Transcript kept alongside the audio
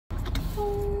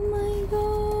Oh my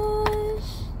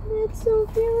gosh, it's so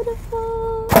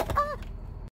beautiful. Ah!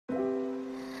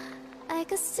 I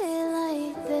could stay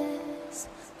like this,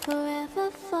 forever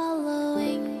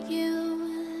following you.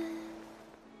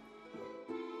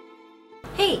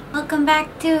 Hey, welcome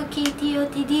back to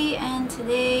Katee, and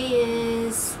today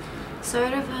is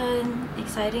sort of an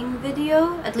exciting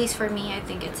video. At least for me, I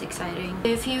think it's exciting.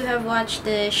 If you have watched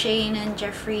the Shane and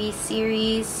Jeffree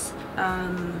series,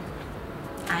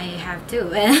 I have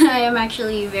too, and I am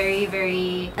actually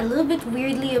a little bit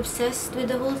weirdly obsessed with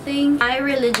the whole thing. I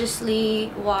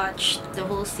religiously watched the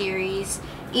whole series,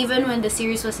 even when the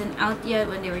series wasn't out yet,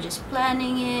 when they were just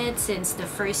planning it, since the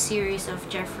first series of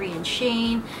Jeffree and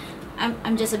Shane.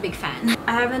 I'm just a big fan.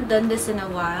 I haven't done this in a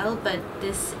while, but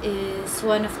this is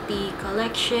one of the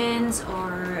collections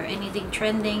or anything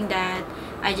trending that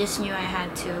I just knew I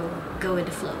had to go with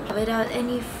the flow. Without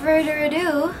any further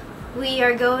ado, we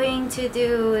are going to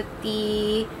do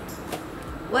the...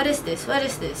 What is this? What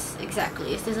is this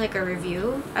exactly? Is this like a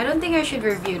review? I don't think I should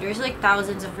review. There's like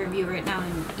thousands of reviews right now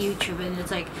on YouTube, and it's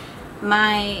like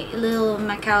my little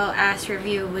Macau ass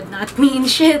review would not mean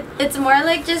shit. It's more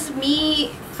like just me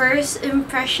first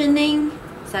impressioning,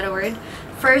 is that a word?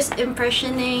 First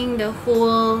impressioning the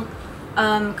whole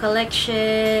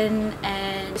collection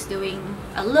and just doing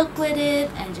a look with it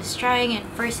and just trying it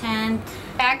firsthand.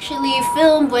 I actually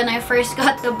filmed when I first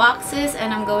got the boxes,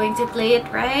 and I'm going to play it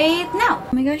right now.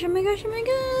 Oh my gosh, oh my gosh, oh my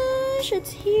gosh,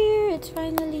 it's here, it's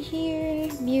finally here.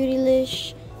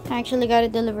 Beautylish. I actually got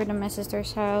it delivered to my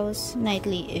sister's house.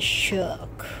 Nightly is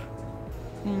shook.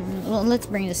 Well, let's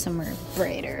bring this somewhere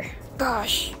brighter.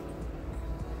 Gosh,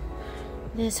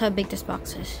 this is how big this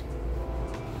box is.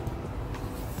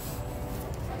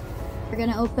 We're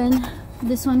gonna open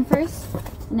this one first,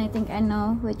 and I think I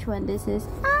know which one this is.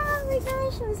 Oh my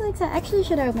gosh, I'm so excited. Actually,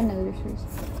 should I open the others first?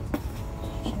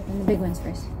 Should I open the big ones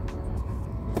first?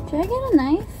 Should I get a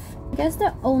knife? I guess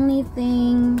the only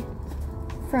thing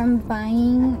from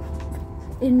buying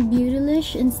in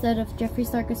Beautylish instead of Jeffree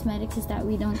Star Cosmetics is that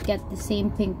we don't get the same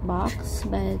pink box,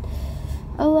 but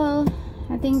oh well,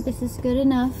 I think this is good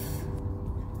enough.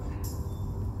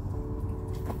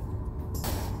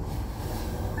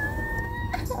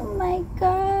 Oh my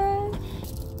gosh.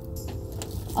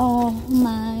 Oh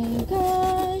my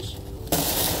gosh.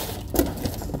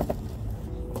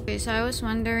 Okay, so I was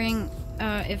wondering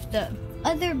if the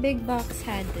other big box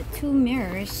had the two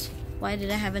mirrors. Why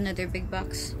did I have another big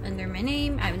box under my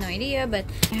name? I have no idea, but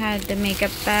I had the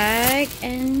makeup bag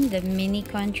and the mini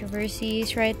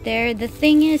controversies right there. The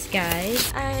thing is,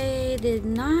 guys, I did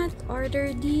not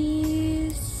order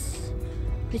these,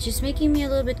 which is making me a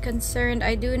little bit concerned.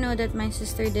 I do know that my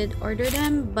sister did order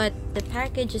them, but the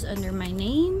package is under my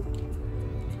name,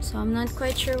 so I'm not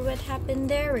quite sure what happened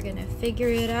there. We're gonna figure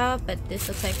it out, but this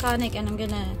looks iconic, and I'm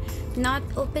gonna not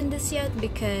open this yet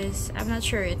because I'm not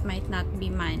sure, it might not be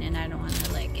mine, and I don't want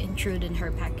to like intrude in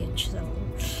her package. So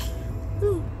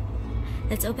whew.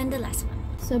 Let's open the last one.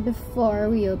 So before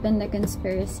we open the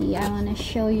conspiracy, I want to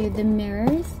show you the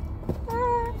mirrors.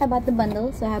 I bought the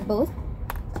bundle, so I have both.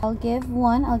 I'll give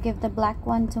the black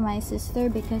one to my sister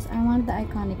because I want the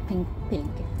iconic pink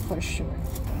for sure.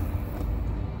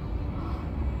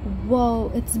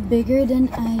 Whoa, it's bigger than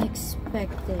I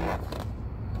expected.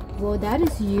 Whoa, that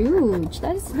is huge.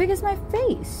 That is as big as my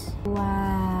face.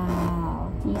 Wow.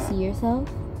 Can you see yourself?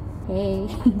 Hey.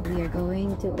 We are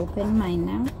going to open mine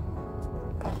now.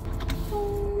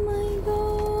 Oh my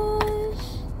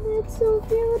gosh. It's so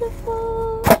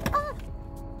beautiful. Ah!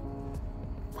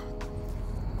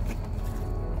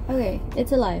 Okay,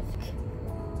 it's alive.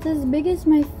 It's as big as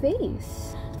my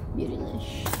face.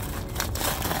 Beautylish.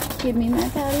 Give me my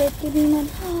palette. Give me my...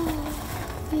 Oh,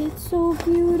 it's so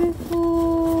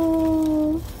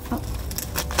beautiful. Oh.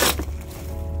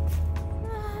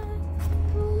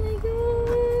 Oh my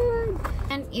god. I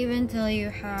can't even tell you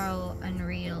how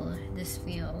unreal this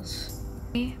feels.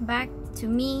 Back to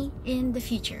me in the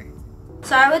future.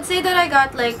 So I would say that I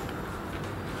got like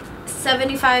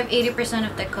 75-80%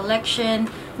 of the collection.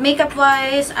 Makeup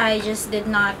wise, I just did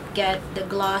not get the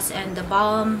gloss and the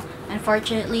balm.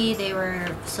 Unfortunately, they were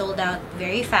sold out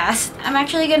very fast. I'm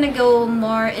actually gonna go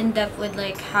more in depth with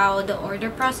like how the order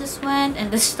process went and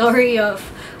the story of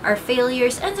our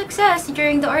failures and success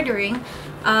during the ordering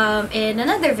in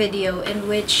another video, in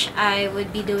which I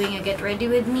would be doing a get ready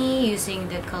with me using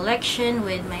the collection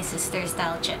with my sister's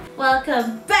style check.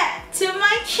 Welcome back to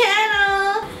my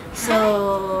channel!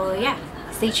 So yeah,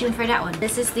 stay tuned for that one.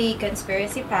 This is the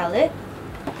Conspiracy palette.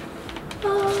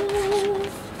 Oh.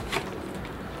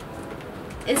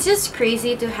 It's just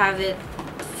crazy to have it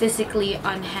physically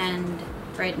on hand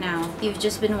right now. You've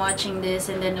just been watching this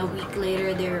and then a week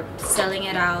later they're selling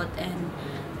it out, and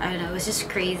I don't know, it's just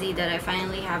crazy that I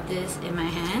finally have this in my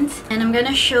hands. And I'm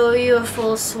gonna show you a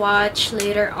full swatch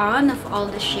later on of all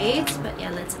the shades, but yeah,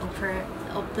 let's open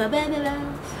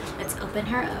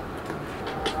her up.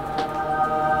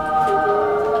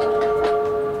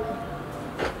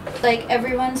 Like,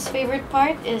 everyone's favorite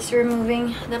part is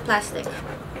removing the plastic.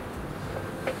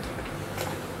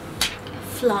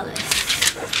 Flawless.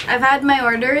 I've had my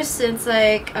orders since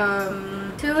like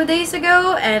 2 days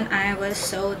ago, and I was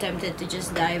so tempted to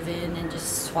just dive in and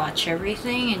just swatch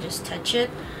everything and just touch it,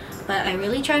 but I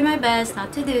really tried my best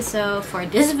not to do so for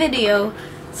this video.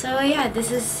 So yeah,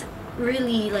 this is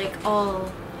really like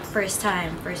all first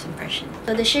impression.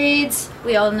 So the shades,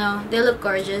 we all know, they look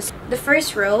gorgeous. The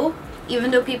first row,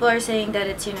 even though people are saying that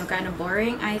it's, you know, kind of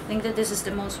boring, I think that this is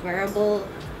the most wearable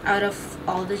out of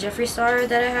all the Jeffree Star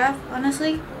that I have,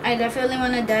 honestly. I definitely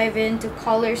want to dive into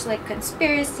colors like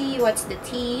Conspiracy, What's the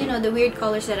Tea, you know, the weird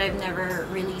colors that I've never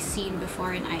really seen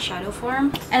before in eyeshadow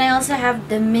form. And I also have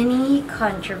the Mini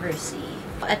Controversy.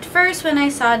 At first when I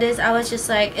saw this, I was just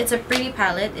like, it's a pretty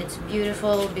palette, it's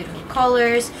beautiful, beautiful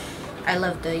colors. I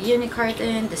love the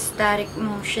unicarton, the static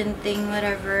motion thing,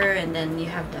 whatever, and then you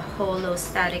have the holo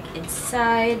static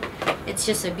inside. It's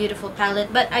just a beautiful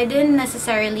palette, but I didn't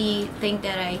necessarily think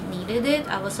that I needed it.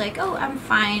 I was like, oh, I'm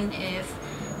fine if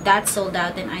that's sold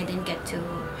out and I didn't get to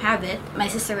have it. My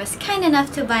sister was kind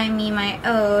enough to buy me my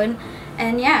own,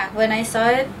 and yeah, when I saw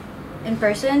it in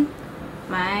person,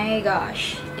 my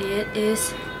gosh, it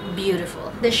is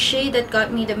beautiful. The shade that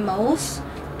got me the most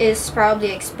is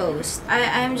probably Exposed.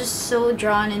 I'm just so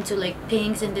drawn into like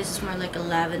pinks, and this is more like a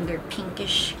lavender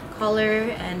pinkish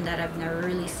color, and that I've never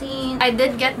really seen. I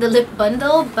did get the lip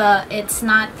bundle, but it's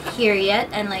not here yet,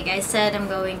 and like I said, I'm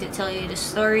going to tell you the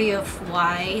story of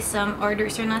why some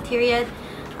orders are not here yet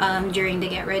during the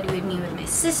Get Ready With Me with my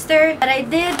sister. But I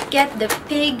did get the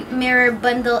Pig Mirror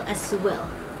bundle as well.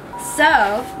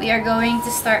 So we are going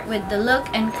to start with the look,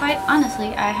 and quite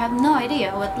honestly, I have no idea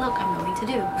what look I'm going to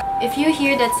do. If you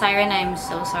hear that siren, I'm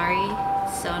so sorry.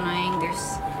 It's so annoying.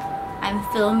 I'm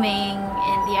filming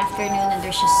in the afternoon and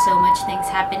there's just so much things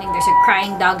happening. There's a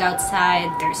crying dog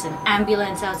outside. There's an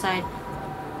ambulance outside.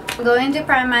 I'm going to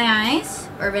prime my eyes.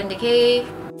 Urban Decay.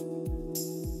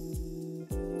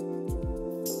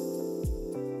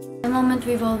 The moment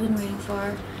we've all been waiting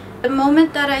for. The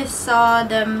moment that I saw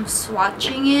them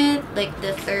swatching it, like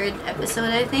the 3rd episode,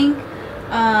 I think,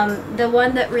 the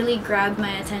one that really grabbed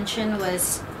my attention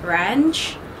was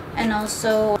Ranch and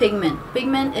also Pigment.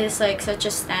 Pigment is like such a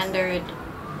standard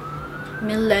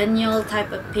millennial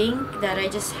type of pink that I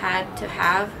just had to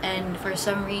have, and for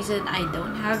some reason I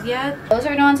don't have yet. Those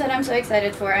are the ones that I'm so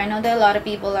excited for. I know that a lot of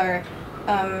people are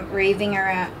raving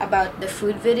around about the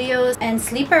food videos, and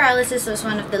Sleep Paralysis was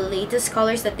one of the latest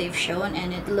colors that they've shown,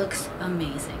 and it looks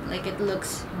amazing. Like, it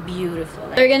looks beautiful.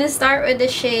 We're gonna start with the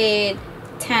shade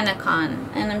Tanacon,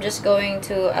 and I'm just going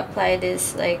to apply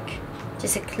this like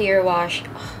just a clear wash.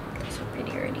 Oh, it looks so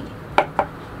pretty already.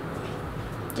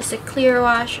 Just a clear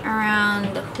wash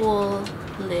around the whole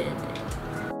lid.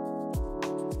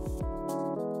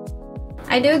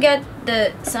 I do get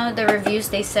some of the reviews,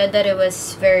 they said that it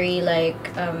was very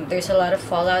like there's a lot of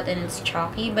fallout and it's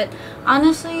chalky, but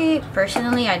honestly,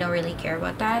 personally, I don't really care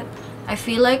about that. I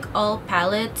feel like all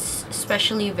palettes,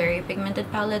 especially very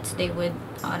pigmented palettes, they would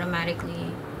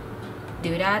automatically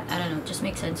do that. I don't know, it just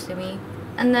makes sense to me.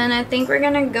 And then I think we're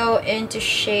gonna go into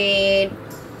shade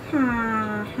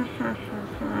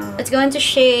let's go into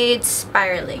shade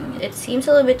Spiraling. It seems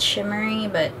a little bit shimmery,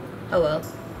 but oh well.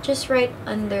 Just right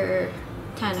under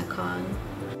Tanacon.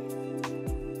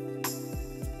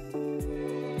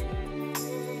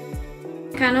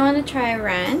 I kind of want to try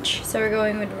Ranch, so we're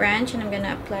going with Ranch, and I'm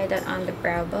gonna apply that on the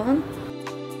brow bone.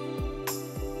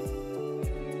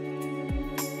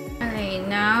 Alright,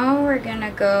 now we're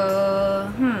gonna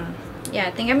go yeah,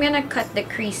 I think I'm gonna cut the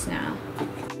crease now.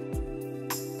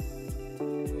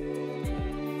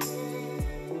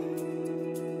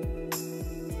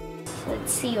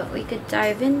 Let's see what we could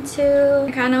dive into.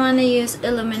 I kind of want to use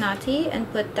Illuminati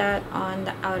and put that on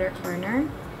the outer corner.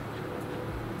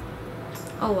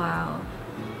 Oh wow.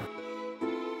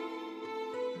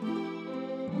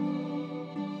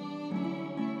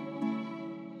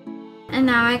 And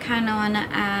now I kind of want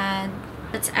to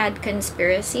let's add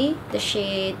Conspiracy, the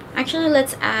shade. Actually,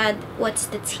 let's add What's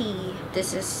the Tea.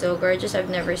 This is so gorgeous. I've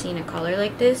never seen a color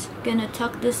like this. Gonna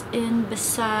tuck this in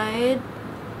beside,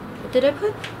 what did I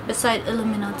put? Beside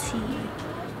Illuminati.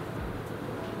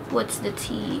 What's the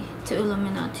Tea to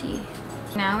Illuminati.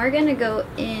 Now we're gonna go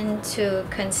into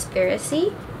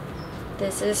Conspiracy,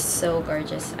 This is so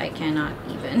gorgeous. I cannot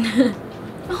even.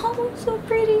 Oh, so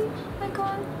pretty. Oh my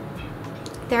god.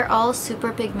 They're all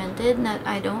super pigmented that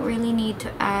I don't really need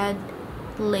to add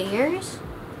layers.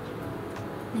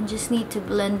 I just need to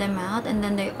blend them out, and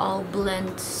then they all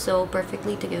blend so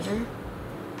perfectly together.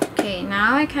 Okay,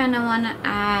 now I kind of want to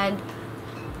add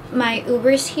my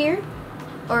Ubers here,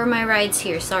 or my rides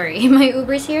here, sorry. My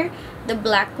Ubers here, the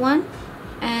black one.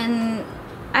 And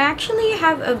I actually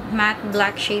have a matte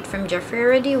black shade from Jeffree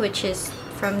already, which is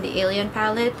from the Alien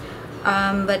palette.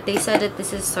 But they said that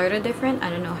this is sort of different. I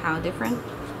don't know how different.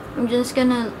 I'm just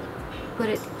gonna put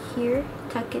it here,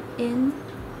 tuck it in.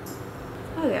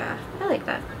 Oh yeah, I like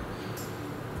that.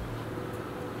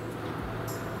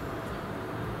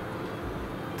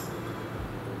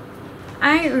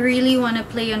 I really want to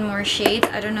play on more shades.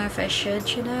 I don't know if I should.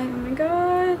 Should I? Oh my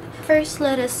god. First,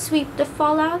 let us sweep the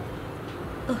fallout.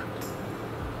 Ugh.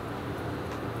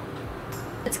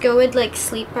 Let's go with like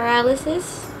sleep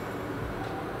paralysis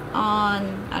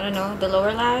on, I don't know, the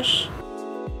lower lash.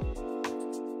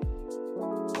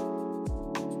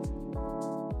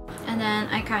 And then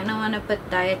I kind of want to put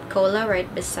Diet Cola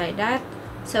right beside that,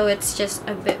 so it's just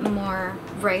a bit more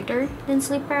brighter than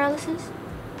sleep paralysis.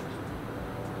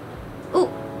 Ooh!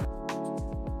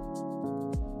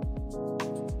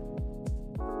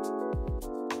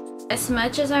 As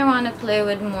much as I want to play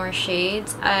with more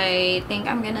shades, I think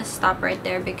I'm gonna stop right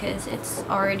there because it's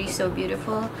already so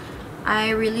beautiful. I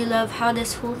really love how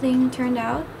this whole thing turned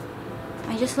out.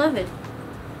 I just love it.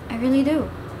 I really do.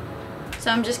 So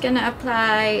I'm just gonna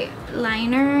apply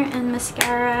liner and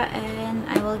mascara, and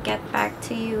I will get back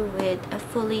to you with a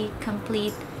fully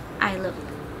complete eye look.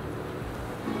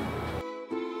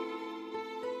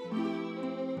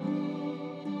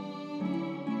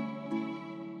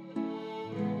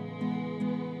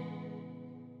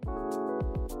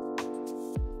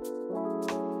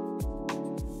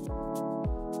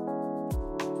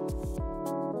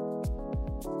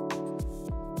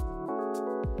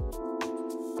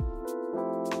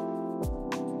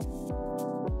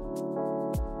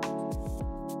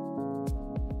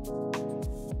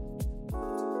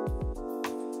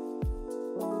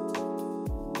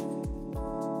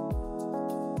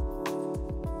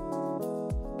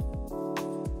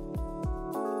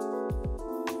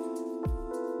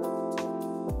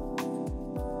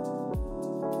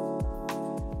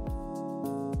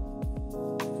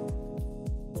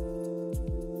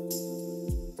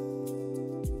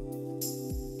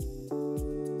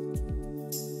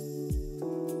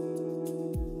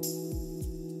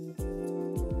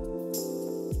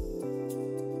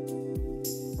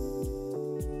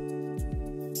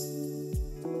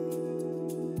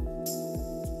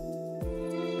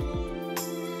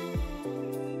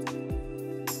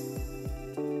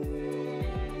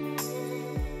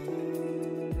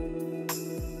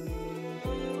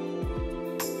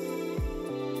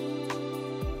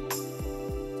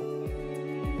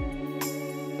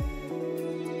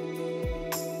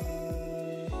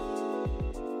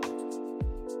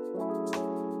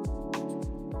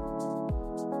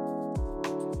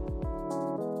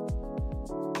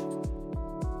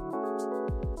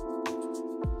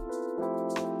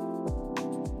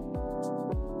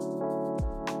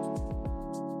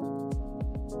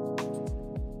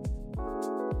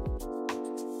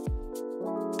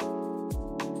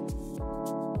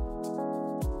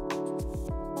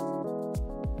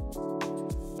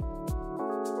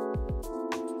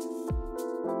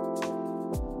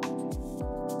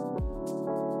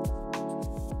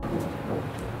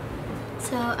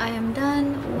 So I am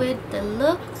done with the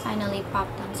look. Finally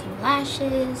popped on some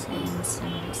lashes and some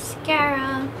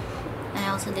mascara. And I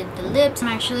also did the lips. I'm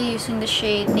actually using the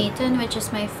shade Nathan, which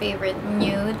is my favorite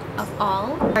nude of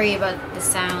all. Sorry about the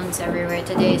sounds everywhere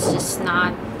today. It's just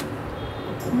not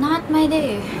my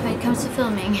day when it comes to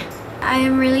filming. I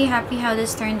am really happy how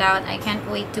this turned out. I can't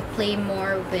wait to play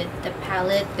more with the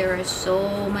palette. There are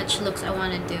so much looks I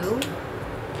want to do.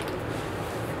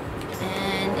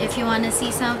 If you want to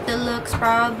see some of the looks,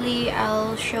 probably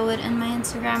I'll show it on my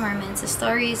Instagram or my Insta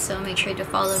stories, so make sure to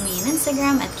follow me on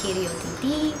Instagram at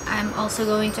KatieOTD. I'm also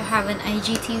going to have an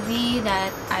IGTV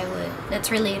that's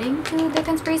relating to the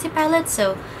Conspiracy palette,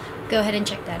 so go ahead and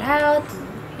check that out.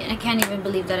 I can't even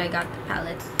believe that I got the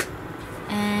palette.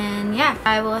 And yeah,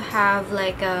 I will have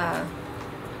like a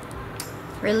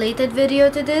related video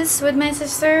to this with my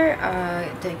sister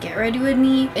to get ready with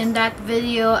me. In that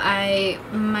video, I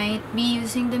might be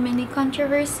using the mini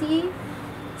controversy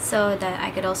so that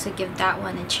I could also give that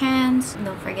one a chance.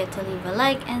 Don't forget to leave a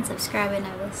like and subscribe, and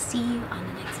I will see you on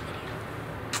the next video.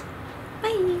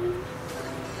 Bye!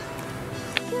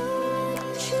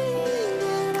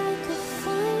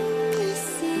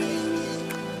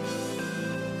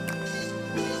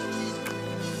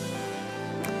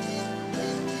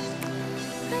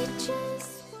 I just